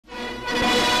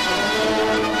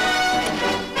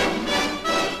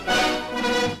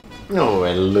Oh,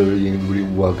 hello everybody,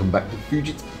 welcome back to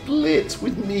Fugit Blitz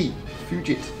with me,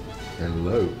 Fugit.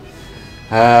 Hello.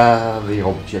 The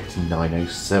Object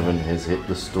 907 has hit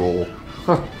the store.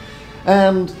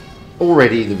 And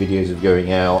already the videos are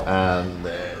going out and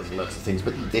there's lots of things,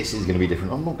 but this is going to be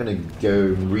different. I'm not going to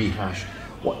go and rehash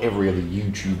what every other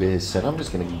YouTuber has said. I'm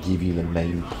just going to give you the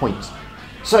main points.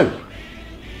 So,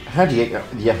 how do you get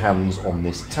your hands on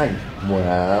this tank?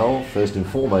 Well, first and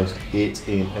foremost, it's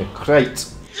in a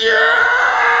crate.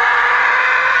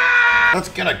 That's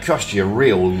gonna cost you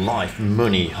real life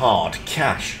money, hard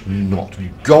cash, not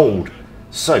gold.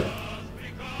 So,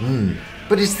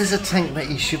 but is this a tank that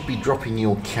you should be dropping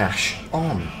your cash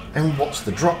on? And what's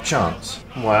the drop chance?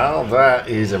 Well, that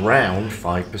is around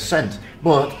 5%.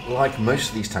 But like most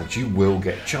of these tanks, you will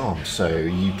get charms, so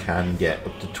you can get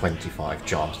up to 25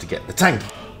 charms to get the tank.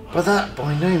 But that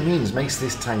by no means makes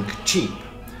this tank cheap.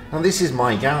 Now this is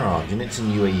my garage and it's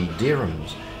in UAE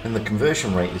dirhams and the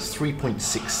conversion rate is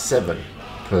 3.67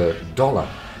 per dollar.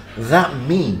 That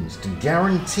means to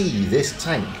guarantee this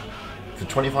tank for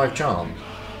 25 charms,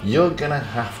 you're gonna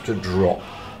have to drop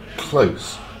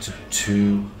close to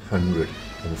 $230.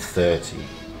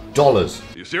 Are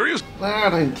you serious? I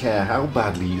don't care how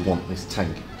badly you want this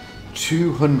tank.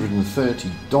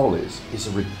 $230 is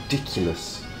a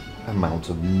ridiculous amount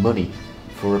of money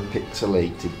for a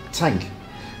pixelated tank.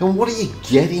 And what are you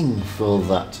getting for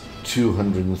that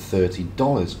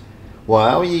 $230?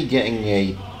 Well, you're getting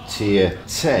a tier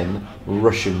 10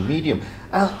 Russian medium.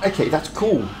 Okay, that's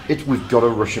cool. We've got a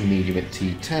Russian medium at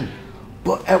T10.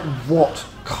 But at what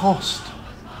cost?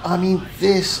 I mean,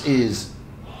 this is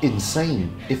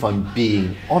insane, if I'm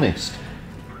being honest.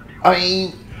 I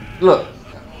mean, look,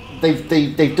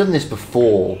 they've done this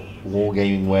before,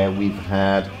 wargaming, where we've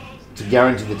had to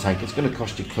guarantee the tank, it's going to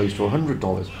cost you close to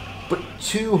 $100. But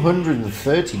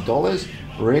 $230?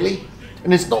 Really?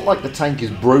 And it's not like the tank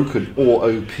is broken or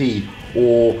OP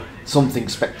or something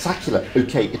spectacular.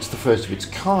 Okay, it's the first of its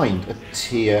kind, a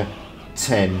tier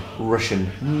 10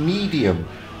 Russian medium.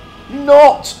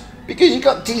 Not! Because you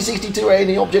got T62A and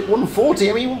the Object 140.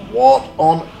 I mean, what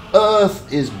on earth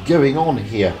is going on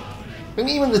here? And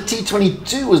even the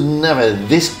T22 was never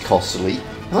this costly.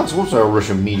 And that's also a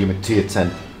Russian medium at tier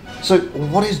 10. So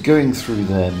what is going through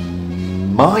their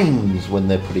minds when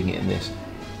they're putting it in this?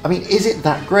 I mean, is it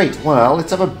that great? Well, let's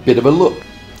have a bit of a look.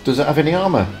 Does it have any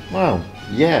armor? Well,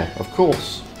 yeah, of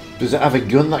course. Does it have a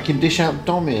gun that can dish out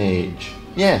damage?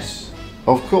 Yes,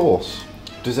 of course.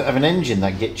 Does it have an engine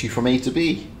that gets you from A to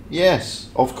B? Yes,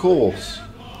 of course.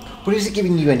 But is it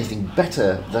giving you anything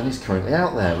better than is currently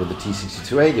out there with the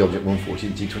T62A, the Object 140,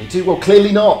 and the T22? Well,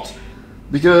 clearly not.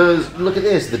 Because look at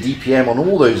this, the DPM on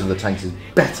all those other tanks is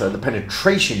better. The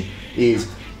penetration is,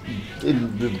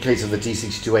 in the case of the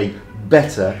T62A,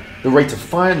 better. The rate of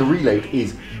fire and the reload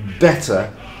is better.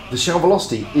 The shell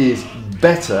velocity is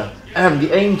better. And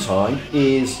the aim time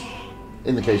is,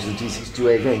 in the case of the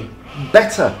T62A again,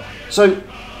 better. So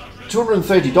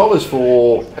 $230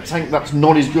 for a tank that's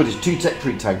not as good as two Tech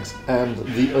Tree tanks and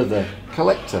the other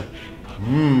collector.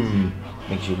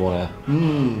 Makes you wanna.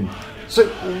 So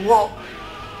what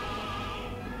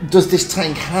does this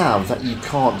tank have that you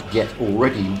can't get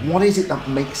already? What is it that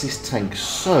makes this tank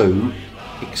so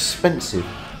expensive?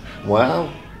 Well,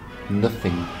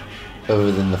 nothing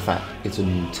other than the fact it's a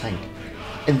new tank.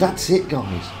 And that's it,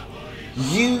 guys.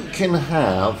 You can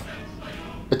have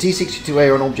a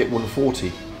T62A or an Object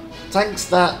 140. Tanks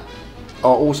that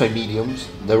are also mediums,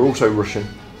 they're also Russian,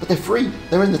 but they're free.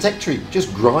 They're in the tech tree.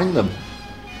 Just grind them.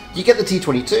 You get the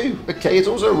T22. Okay, it's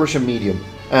also a Russian medium.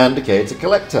 And okay, it's a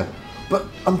collector. But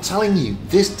I'm telling you,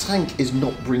 this tank is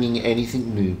not bringing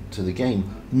anything new to the game.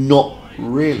 Not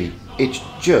really. It's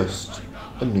just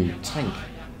a new tank.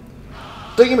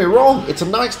 Don't get me wrong, it's a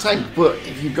nice tank, but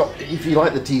if you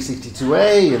like the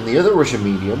T62A and the other Russian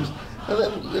mediums,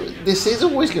 this is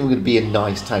always going to be a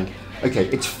nice tank. Okay,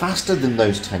 it's faster than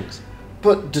those tanks,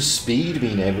 but does speed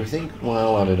mean everything?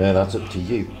 Well, I don't know, that's up to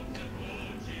you.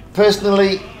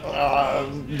 Personally,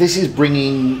 this is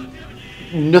bringing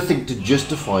nothing to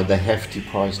justify the hefty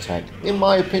price tag, in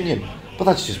my opinion. But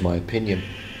that's just my opinion.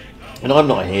 And I'm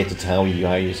not here to tell you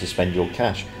how you spend your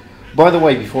cash. By the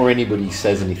way, before anybody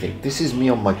says anything, this is me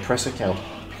on my press account,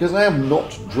 because I have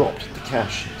not dropped the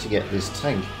cash to get this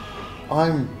tank.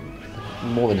 I'm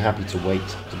more than happy to wait,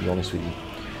 to be honest with you.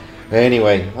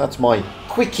 Anyway, that's my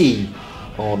quickie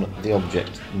on the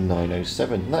Object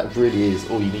 907. That really is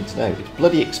all you need to know. It's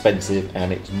bloody expensive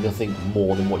and it's nothing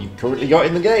more than what you've currently got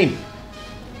in the game.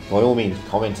 By all means,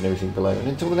 comment and everything below. And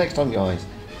until the next time, guys,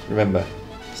 remember,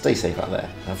 stay safe out there,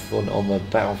 have fun on the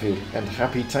battlefield, and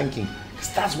happy tanking,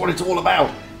 because that's what it's all about.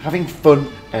 having fun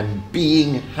and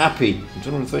being happy.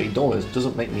 $230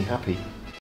 doesn't make me happy.